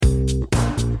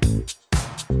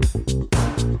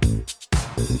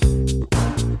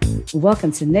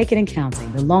Welcome to Naked and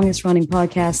Counting, the longest running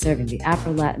podcast serving the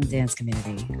Afro-Latin dance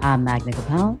community. I'm Magna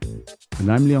Gopal.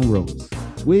 And I'm Leon Rose.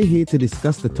 We're here to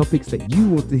discuss the topics that you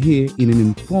want to hear in an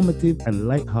informative and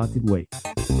light-hearted way.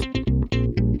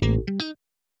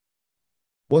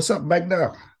 What's up,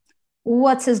 Magna?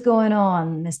 What's going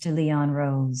on, Mr. Leon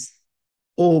Rose?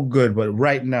 All good, but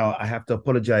right now I have to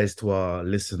apologize to our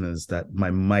listeners that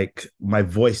my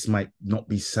voice might not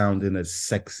be sounding as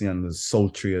sexy and as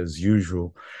sultry as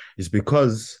usual. It's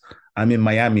because I'm in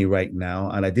Miami right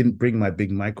now and I didn't bring my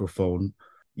big microphone.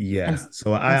 Yeah,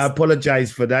 so I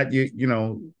apologize for that. You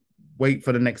know, wait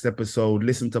for the next episode.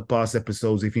 Listen to past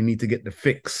episodes if you need to get the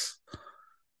fix.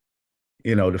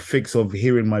 You know, the fix of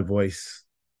hearing my voice.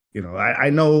 You know, I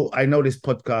know this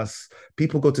podcast,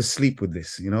 people go to sleep with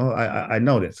this, you know, I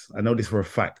know this. I know this for a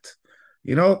fact.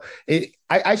 You know,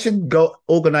 I should go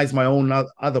organize my own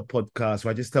other podcast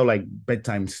where I just tell like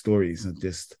bedtime stories and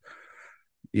just,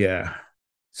 yeah.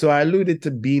 So I alluded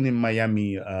to being in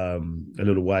Miami a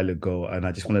little while ago, and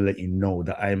I just want to let you know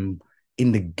that I'm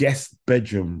in the guest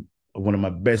bedroom of one of my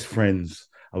best friends.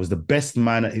 I was the best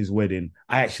man at his wedding.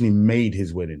 I actually made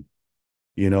his wedding.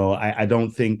 You know, I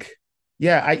don't think...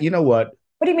 Yeah, you know what?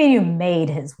 What do you mean you made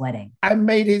his wedding? I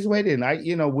made his wedding.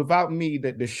 Without me,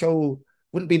 the show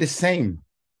wouldn't be the same.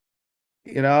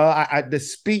 You know, the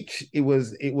speech, it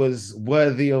was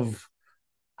worthy of.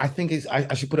 I think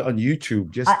I should put it on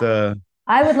YouTube.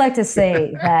 I would like to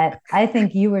say that I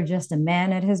think you were just a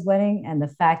man at his wedding, and the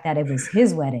fact that it was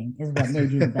his wedding is what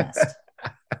made you the best.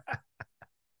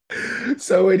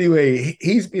 So anyway,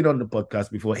 he's been on the podcast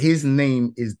before. His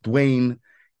name is Dwayne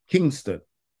Kingston.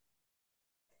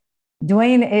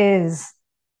 Dwayne is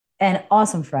an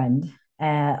awesome friend,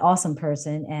 awesome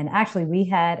person. And actually, we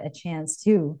had a chance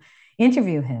to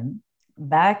interview him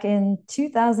back in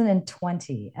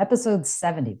 2020, episode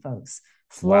 70, folks.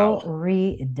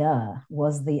 Florida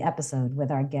was the episode with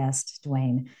our guest,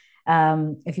 Dwayne.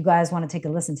 If you guys want to take a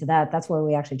listen to that, that's where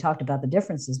we actually talked about the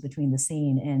differences between the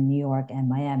scene in New York and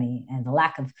Miami and the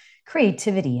lack of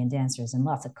creativity in dancers and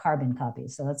lots of carbon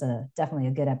copies. So that's definitely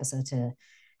a good episode to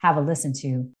have a listen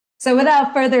to. So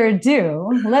without further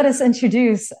ado, let us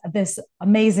introduce this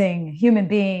amazing human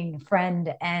being,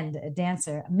 friend, and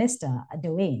dancer, Mr.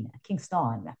 Dwayne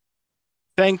Kingston.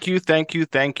 Thank you.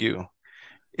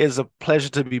 It's a pleasure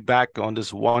to be back on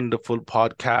this wonderful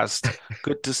podcast.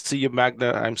 Good to see you,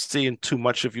 Magna. I'm seeing too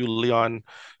much of you, Leon,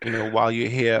 while you're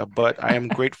here, but I am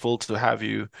grateful to have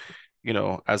you,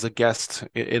 as a guest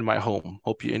in my home.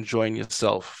 Hope you're enjoying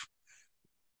yourself.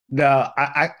 No,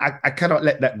 I cannot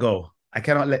let that go. I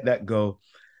cannot let that go.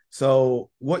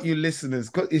 So what you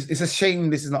listeners, it's a shame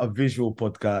this is not a visual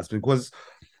podcast because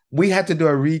we had to do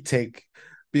a retake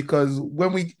because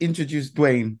when we introduced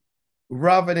Dwayne,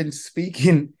 rather than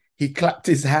speaking, he clapped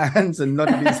his hands and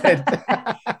nodded his head.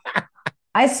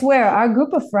 I swear, our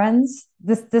group of friends,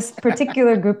 this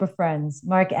particular group of friends,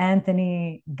 Mark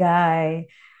Anthony, Guy,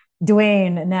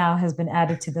 Dwayne now has been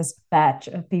added to this batch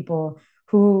of people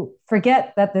who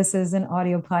forget that this is an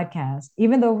audio podcast.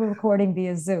 Even though we're recording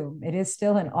via Zoom, it is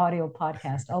still an audio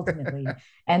podcast ultimately.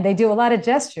 And they do a lot of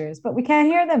gestures, but we can't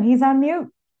hear them. He's on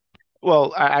mute.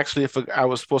 Well, I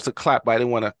was supposed to clap, but I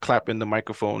didn't want to clap in the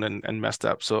microphone and messed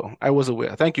up. So I was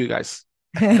aware. Thank you, guys.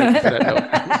 Thank you for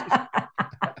that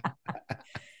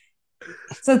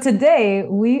note. So today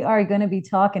we are going to be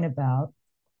talking about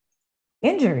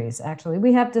injuries. Actually,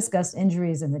 we have discussed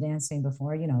injuries in the dance scene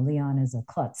before. You know, Leon is a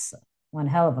klutz, one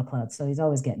hell of a klutz, so he's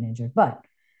always getting injured. But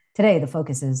today the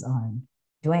focus is on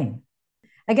Dwayne.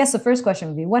 I guess the first question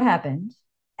would be, what happened?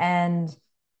 And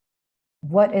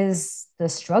what is the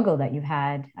struggle that you've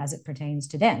had as it pertains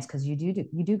to dance? Because you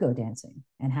do go dancing,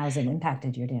 and how's it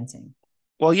impacted your dancing?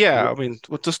 Well, yeah, I mean,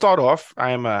 to start off,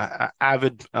 I am an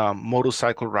avid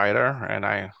motorcycle rider, and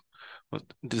I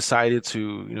decided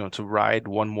to ride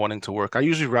one morning to work. I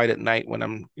usually ride at night when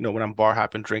I'm bar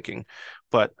hopping drinking,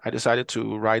 but I decided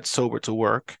to ride sober to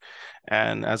work,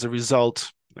 and as a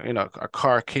result, a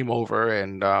car came over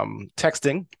and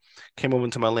texting came over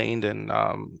into my lane, and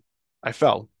I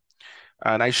fell.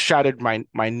 And I shattered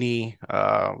my knee.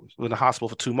 In the hospital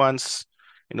for 2 months,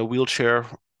 in a wheelchair.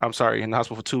 I'm sorry, in the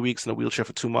hospital for 2 weeks, in a wheelchair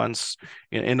for 2 months,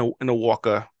 in a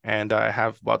walker, and I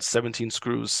have about 17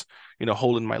 screws,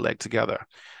 holding my leg together.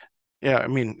 Yeah, I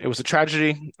mean, it was a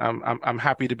tragedy. I'm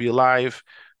happy to be alive,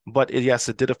 but yes,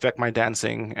 it did affect my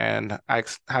dancing, and I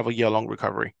have a year-long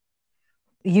recovery.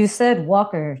 You said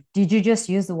walker. Did you just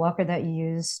use the walker that you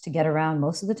use to get around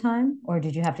most of the time, or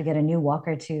did you have to get a new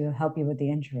walker to help you with the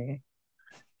injury?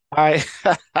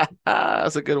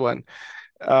 That's a good one.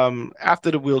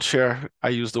 After the wheelchair, I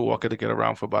used the walker to get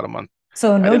around for about a month.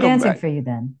 So no dancing for you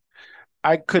then?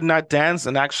 I could not dance,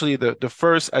 and actually, the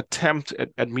first attempt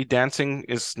at me dancing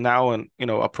is now, and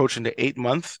approaching the 8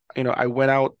 month. I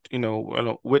went out,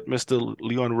 with Mr.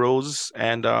 Leon Rose,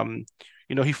 and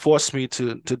he forced me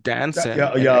to dance, and Yo,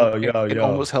 and and yo, and yo, it yo,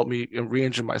 almost helped me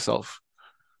re-injure myself.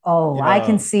 Oh, I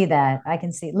can yo. see that. I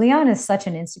can see Leon is such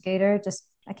an instigator. Just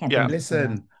I can't Yeah. believe you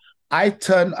said that.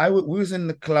 Listen, we was in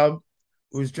the club,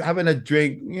 we was having a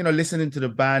drink, listening to the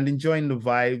band, enjoying the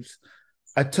vibes.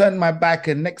 I turned my back,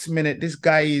 and next minute, this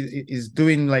guy is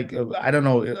doing like, I don't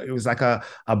know, it was like a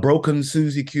broken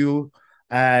Susie Q,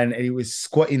 and he was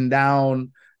squatting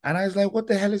down. And I was like, what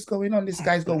the hell is going on? This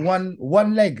guy's got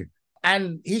one leg.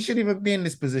 And he shouldn't even be in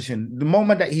this position. The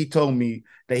moment that he told me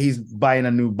that he's buying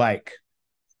a new bike,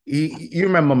 you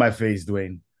remember my face,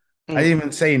 Dwayne. I Mm. didn't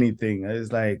even say anything. I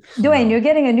was like, Dwayne, you're no.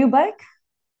 getting a new bike?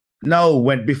 No,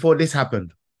 when before this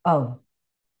happened. Oh,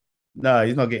 No,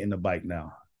 he's not getting the bike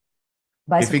now.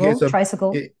 If he gets bicycle, a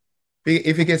tricycle.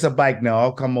 if he gets a bike now,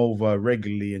 I'll come over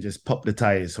regularly and just pop the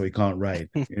tires so he can't ride,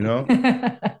 you know?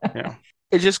 Yeah.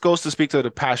 It just goes to speak to the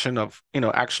passion of,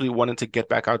 actually wanting to get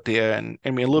back out there, and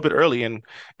I mean a little bit early, and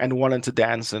wanting to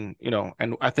dance, and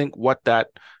and I think what that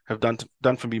have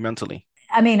done for me mentally.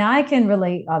 I mean, I can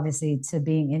relate obviously to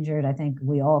being injured. I think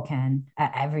we all can.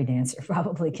 Every dancer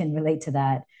probably can relate to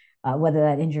that, whether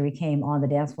that injury came on the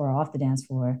dance floor or off the dance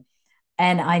floor.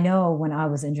 And I know when I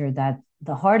was injured that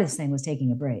the hardest thing was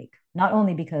taking a break, not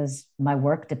only because my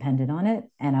work depended on it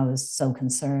and I was so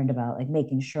concerned about like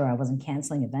making sure I wasn't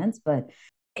canceling events, but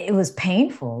it was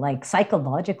painful, like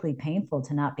psychologically painful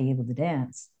to not be able to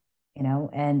dance,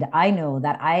 And I know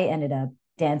that I ended up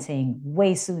dancing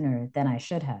way sooner than I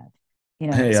should have,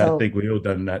 Yeah, I So think we all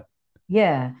done that.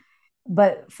 yeah.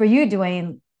 But for you,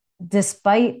 Dwayne,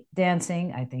 despite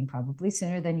dancing, I think probably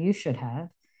sooner than you should have,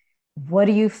 what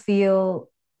do you feel?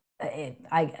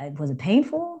 Was it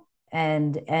painful?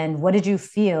 And what did you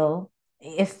feel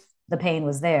if the pain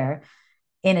was there?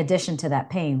 In addition to that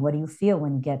pain, what do you feel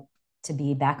when you get to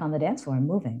be back on the dance floor and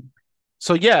moving?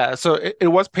 So yeah, so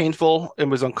it was painful. It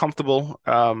was uncomfortable.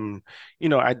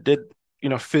 I did,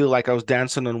 feel like I was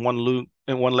dancing on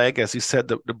one leg, as you said,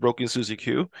 the broken Suzy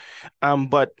Q.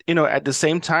 But at the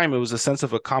same time, it was a sense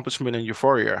of accomplishment and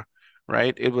euphoria,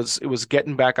 right? It was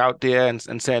getting back out there,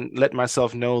 and saying, letting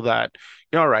myself know that,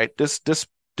 all right, this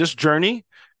journey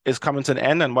is coming to an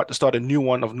end, and about to start a new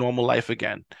one of normal life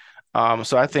again.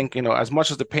 So I think, as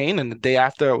much as the pain, and the day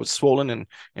after I was swollen,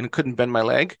 and couldn't bend my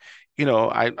leg,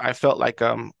 I felt like,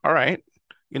 all right,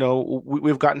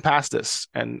 we've gotten past this,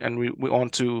 and we're on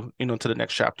to, to the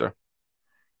next chapter.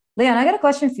 Leon, I got a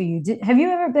question for you. Have you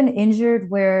ever been injured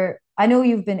where I know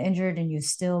you've been injured and you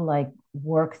still like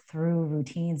work through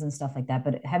routines and stuff like that,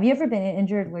 but have you ever been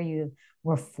injured where you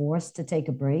were forced to take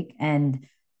a break? And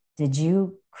did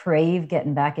you crave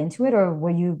getting back into it, or were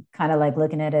you kind of like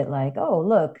looking at it like, oh,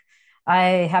 look,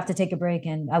 I have to take a break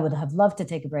and I would have loved to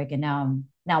take a break, and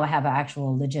now I have an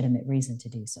actual legitimate reason to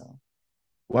do so?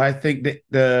 Well, I think that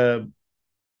the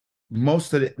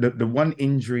most of the one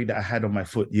injury that I had on my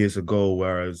foot years ago,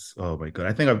 whereas, oh my God,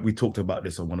 I think we talked about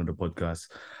this on one of the podcasts,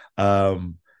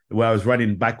 where I was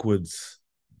running backwards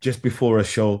just before a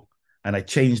show, and I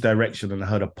changed direction and I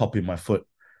heard a pop in my foot,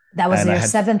 That was and I your had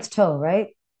seventh toe, right?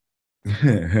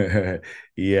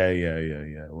 yeah,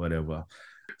 yeah, whatever.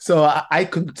 So I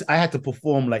had to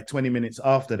perform like 20 minutes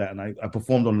after that, and I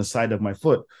performed on the side of my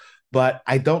foot, but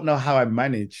I don't know how I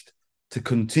managed to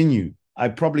continue. I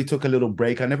probably took a little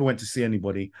break. I never went to see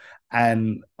anybody,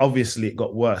 and obviously it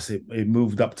got worse. It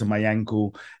moved up to my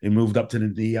ankle, it moved up to the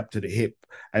knee, up to the hip,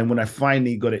 and when I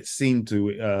finally got it seen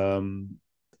to,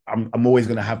 I'm always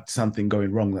gonna have something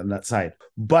going wrong on that side.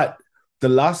 But the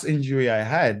last injury I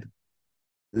had,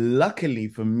 luckily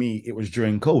for me, it was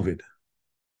during COVID.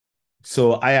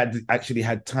 So I had actually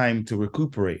had time to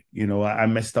recuperate. I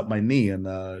messed up my knee, and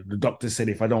the doctor said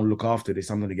if I don't look after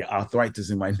this, I'm going to get arthritis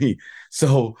in my knee.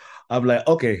 So I'm like,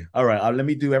 okay, all right, let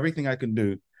me do everything I can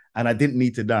do. And I didn't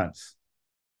need to dance,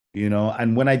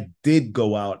 And when I did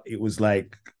go out, it was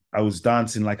like I was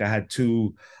dancing like I had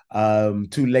two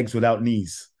legs without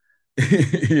knees.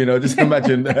 Just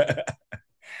imagine.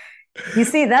 You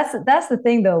see, that's the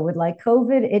thing though with like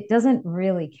COVID, it doesn't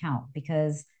really count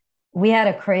because we had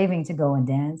a craving to go and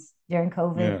dance during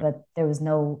COVID, Yeah. but there was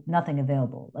nothing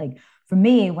available. Like for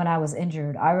me, when I was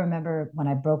injured, I remember when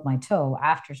I broke my toe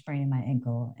after spraining my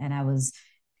ankle, and I was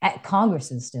at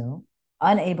congresses still,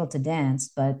 unable to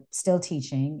dance, but still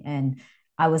teaching. And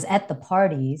I was at the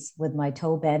parties with my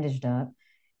toe bandaged up,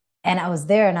 and I was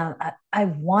there, and I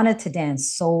wanted to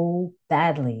dance so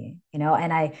badly, and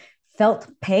I felt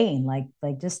pain, like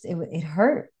just it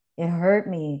hurt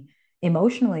me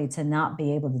emotionally to not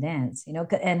be able to dance,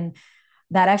 and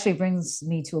that actually brings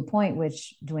me to a point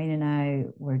which Dwayne and I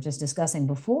were just discussing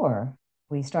before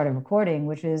we started recording,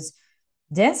 which is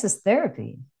dance is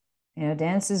therapy. You know,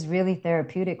 dance is really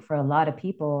therapeutic for a lot of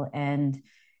people. And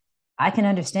I can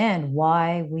understand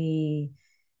why we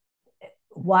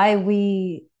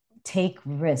take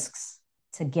risks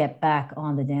to get back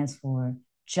on the dance floor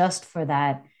just for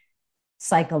that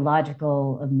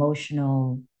psychological,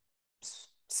 emotional,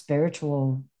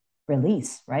 spiritual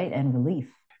release, right? And relief.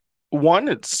 One,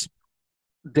 it's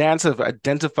dance have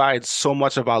identified so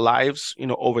much of our lives,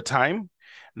 over time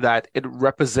that it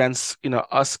represents,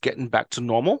 us getting back to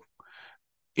normal,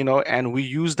 and we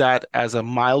use that as a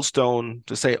milestone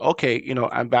to say, okay,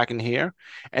 I'm back in here.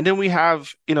 And then we have,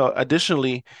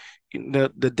 additionally,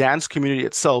 the dance community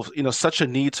itself, such a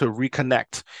need to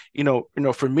reconnect.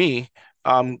 For me,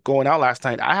 going out last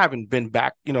night, I haven't been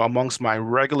back, amongst my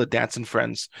regular dancing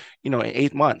friends, in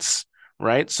 8 months.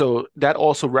 Right. So that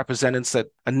also represents a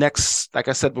next, like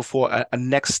I said before, a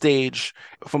next stage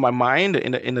for my mind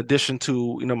in addition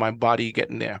to, my body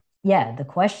getting there. Yeah, the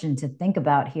question to think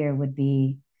about here would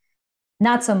be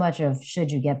not so much of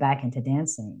should you get back into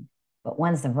dancing, but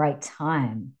when's the right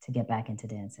time to get back into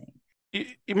dancing?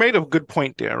 You made a good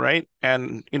point there, right?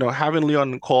 And having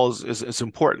Leon calls is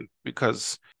important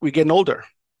because we're getting older,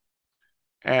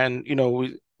 and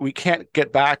we can't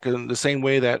get back in the same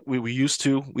way that we used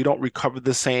to. We don't recover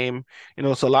the same.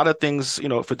 So a lot of things,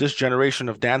 for this generation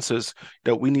of dancers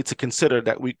that we need to consider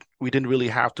that we didn't really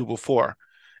have to before.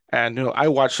 And I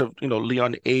watched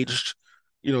Leon aged,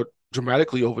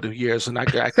 dramatically over the years, and I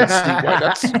can see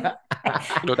why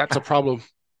that's a problem.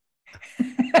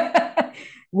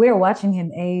 We're watching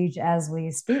him age as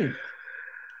we speak.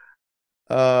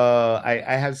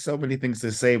 I have so many things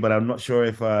to say, but I'm not sure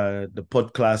if the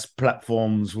podcast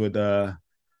platforms would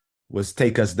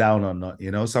take us down or not,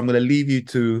 So I'm gonna leave you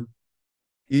to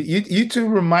you two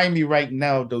remind me right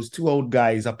now of those two old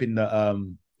guys up in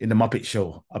the Muppet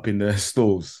Show, up in the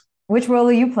stalls. Which role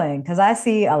are you playing? Because I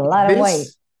see a lot of white.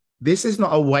 This is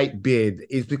not a white beard.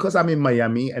 It's because I'm in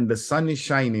Miami and the sun is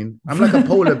shining. I'm like a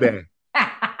polar bear.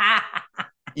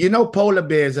 Polar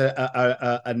bears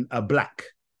are black.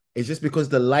 It's just because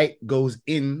the light goes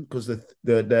in because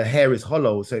the hair is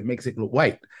hollow, so it makes it look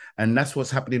white. And that's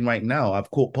what's happening right now. I've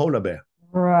caught polar bear.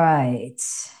 Right.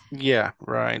 Yeah,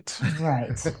 right.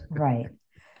 Right.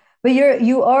 But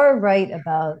you are right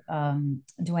about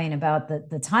Dwayne, about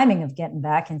the timing of getting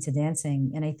back into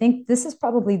dancing. And I think this is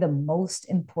probably the most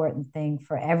important thing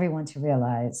for everyone to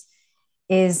realize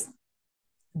is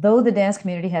though the dance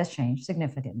community has changed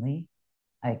significantly,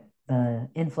 like the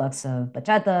influx of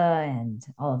bachata and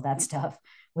all of that stuff,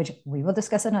 which we will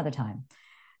discuss another time.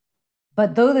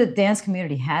 But though the dance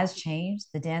community has changed,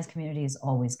 the dance community is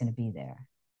always going to be there.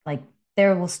 Like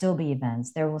there will still be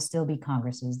events, there will still be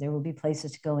congresses, there will be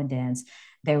places to go and dance.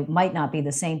 There might not be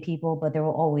the same people, but there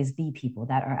will always be people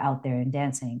that are out there and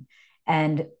dancing.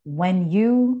 And when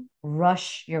you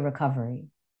rush your recovery,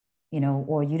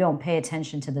 or you don't pay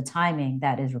attention to the timing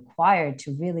that is required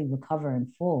to really recover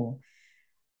in full,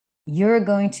 you're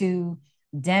going to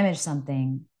damage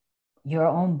something, your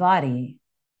own body,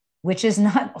 which is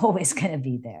not always going to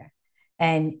be there.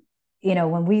 And,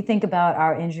 when we think about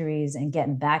our injuries and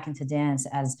getting back into dance,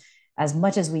 as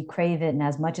much as we crave it and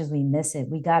as much as we miss it,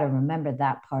 we got to remember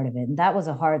that part of it. And that was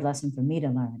a hard lesson for me to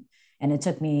learn. And it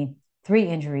took me 3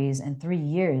 injuries and 3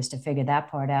 years to figure that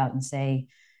part out and say,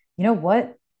 you know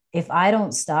what? If I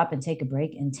don't stop and take a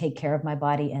break and take care of my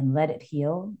body and let it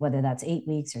heal, whether that's 8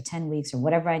 weeks or 10 weeks or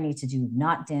whatever I need to do,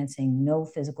 not dancing, no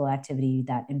physical activity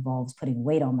that involves putting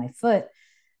weight on my foot,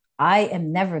 I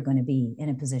am never going to be in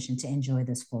a position to enjoy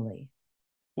this fully.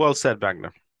 Well said,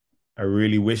 Wagner. I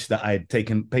really wish that I had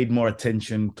paid more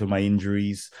attention to my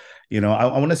injuries. I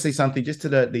want to say something just to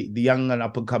the young and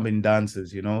up and coming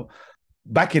dancers.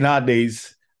 Back in our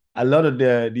days, a lot of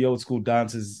the old school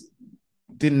dancers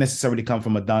didn't necessarily come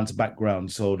from a dance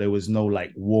background, so there was no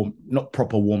not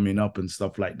proper warming up and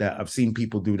stuff like that. I've seen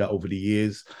people do that over the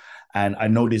years, and I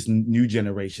know this new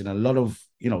generation, a lot of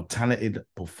talented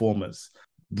performers.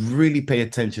 Really pay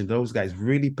attention. Those guys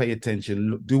really pay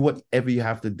attention. Look, do whatever you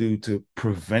have to do to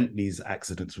prevent these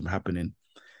accidents from happening.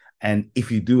 And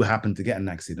if you do happen to get an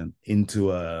accident,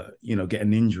 get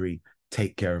an injury,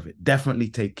 take care of it. Definitely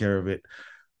take care of it.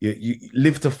 You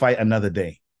live to fight another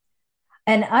day.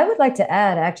 And I would like to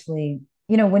add, actually,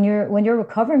 when you're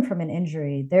recovering from an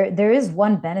injury, there is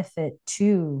one benefit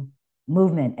to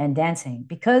movement and dancing,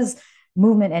 because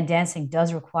movement and dancing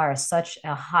does require such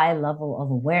a high level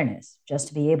of awareness just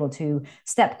to be able to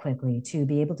step quickly, to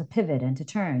be able to pivot and to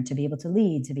turn, to be able to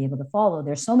lead, to be able to follow.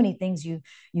 There's so many things you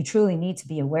truly need to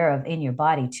be aware of in your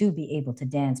body to be able to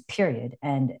dance, period.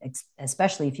 And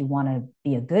especially if you want to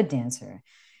be a good dancer,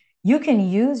 you can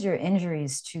use your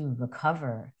injuries to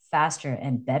recover faster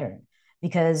and better.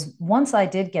 Because once I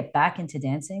did get back into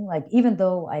dancing, like even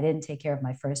though I didn't take care of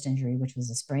my first injury, which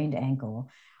was a sprained ankle,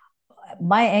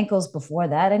 my ankles before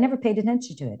that, I never paid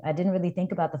attention to it. I didn't really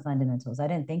think about the fundamentals. I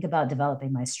didn't think about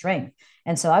developing my strength.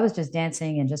 And so I was just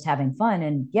dancing and just having fun.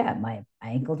 And yeah, my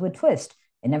ankle would twist.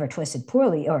 It never twisted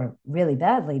poorly or really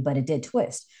badly, but it did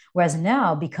twist. Whereas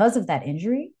now, because of that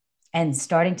injury and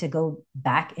starting to go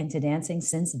back into dancing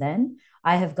since then,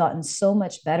 I have gotten so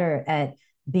much better at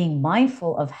being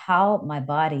mindful of how my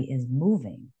body is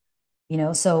moving.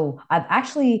 So I've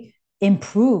actually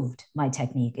improved my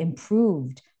technique,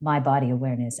 improved my body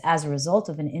awareness as a result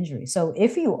of an injury. So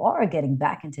if you are getting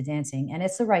back into dancing and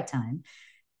it's the right time,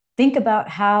 think about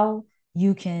how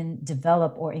you can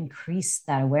develop or increase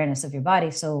that awareness of your body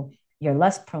so you're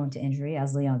less prone to injury,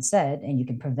 as Leon said, and you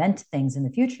can prevent things in the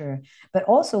future, but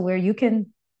also where you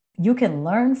can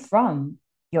learn from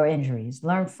your injuries,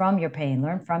 learn from your pain,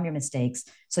 learn from your mistakes,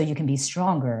 so you can be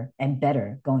stronger and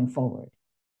better going forward.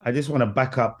 I just want to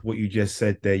back up what you just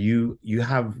said there. You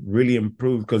have really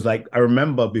improved, because like I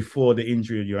remember before the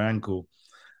injury of your ankle.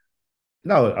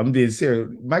 No, I'm being serious.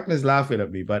 Magna's laughing at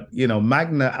me, but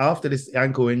Magna, after this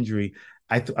ankle injury,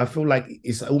 I feel like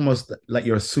it's almost like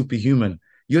you're a superhuman.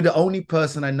 You're the only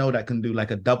person I know that can do like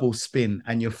a double spin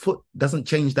and your foot doesn't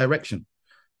change direction.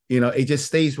 It just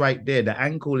stays right there. The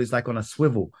ankle is like on a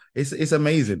swivel. It's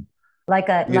amazing.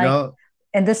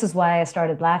 And this is why I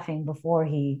started laughing before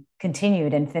he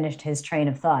continued and finished his train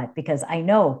of thought, because I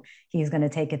know he's going to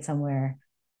take it somewhere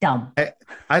dumb.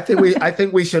 I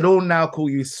think we should all now call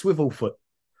you Swivelfoot.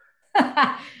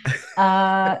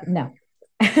 No.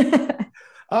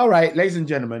 All right, ladies and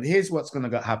gentlemen, here's what's going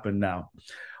to happen now.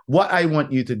 What I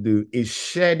want you to do is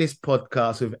share this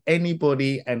podcast with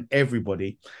anybody and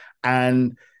everybody,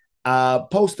 and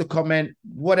post a comment,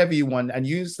 whatever you want, and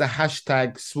use the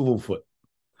hashtag Swivelfoot.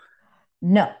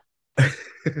 No.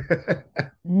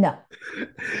 No.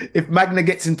 If Magna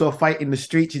gets into a fight in the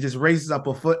street, she just raises up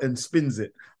her foot and spins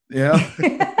it.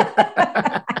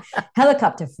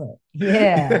 Helicopter foot.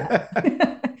 Yeah.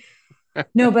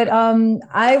 No, but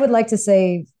I would like to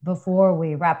say before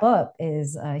we wrap up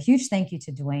is a huge thank you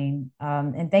to Dwayne.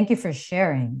 And thank you for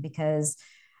sharing, because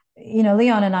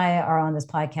Leon and I are on this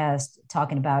podcast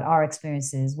talking about our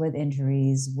experiences with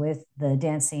injuries, with the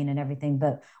dance scene and everything,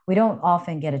 but we don't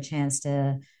often get a chance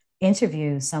to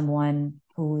interview someone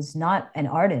who's not an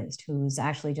artist, who's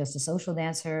actually just a social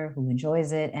dancer, who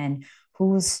enjoys it, and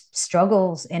who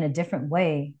struggles in a different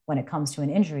way when it comes to an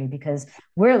injury, because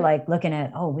we're like looking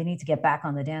at, oh, we need to get back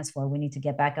on the dance floor. We need to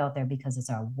get back out there because it's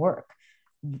our work.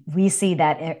 We see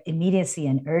that immediacy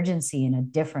and urgency in a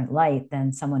different light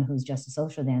than someone who's just a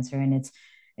social dancer. And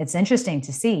it's interesting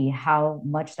to see how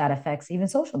much that affects even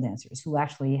social dancers who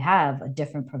actually have a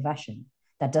different profession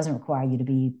that doesn't require you to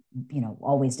be,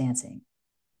 always dancing.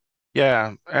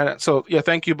 Yeah. And so, yeah,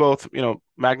 thank you both,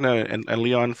 Magna and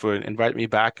Leon, for inviting me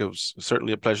back. It was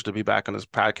certainly a pleasure to be back on this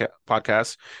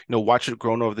podcast, watch it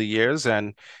grown over the years.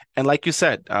 And like you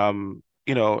said,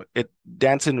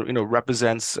 dancing,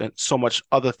 represents so much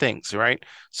other things, right?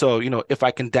 So, if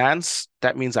I can dance,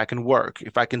 that means I can work.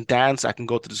 If I can dance, I can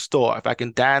go to the store. If I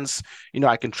can dance,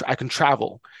 I can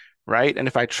travel, right? And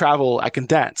if I travel, I can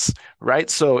dance, right?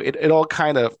 So it all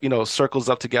kind of, circles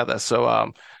up together.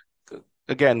 So,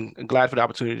 again, glad for the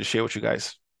opportunity to share with you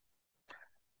guys.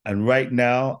 And right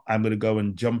now, I'm going to go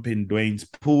and jump in Dwayne's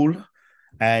pool.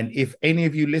 And if any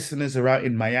of you listeners are out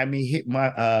in Miami, hit my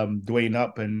Dwayne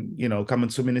up and come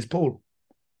and swim in his pool.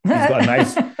 He's got a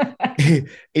nice,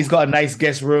 he's got a nice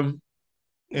guest room.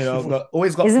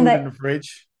 Always got food in the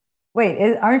fridge.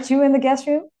 Wait, aren't you in the guest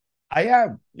room? I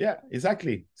am. Yeah,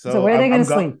 exactly. So where are they going to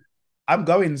sleep? I'm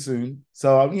going soon.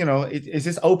 So it's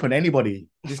just open. Anybody,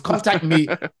 just contact me.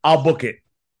 I'll book it.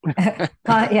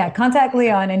 Contact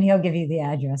Leon and he'll give you the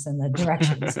address and the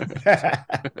directions.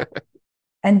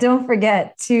 And don't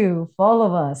forget to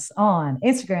follow us on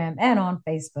Instagram and on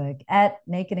Facebook at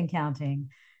Naked and Counting.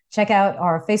 Check out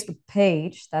our Facebook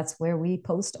page. That's where we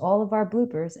post all of our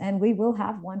bloopers, and we will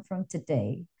have one from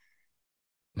today.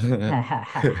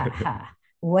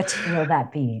 What will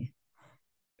that be?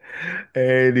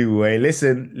 Anyway,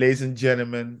 listen, ladies and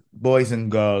gentlemen, boys and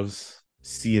girls,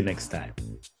 see you next time.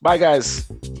 Bye, guys.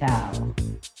 Ciao.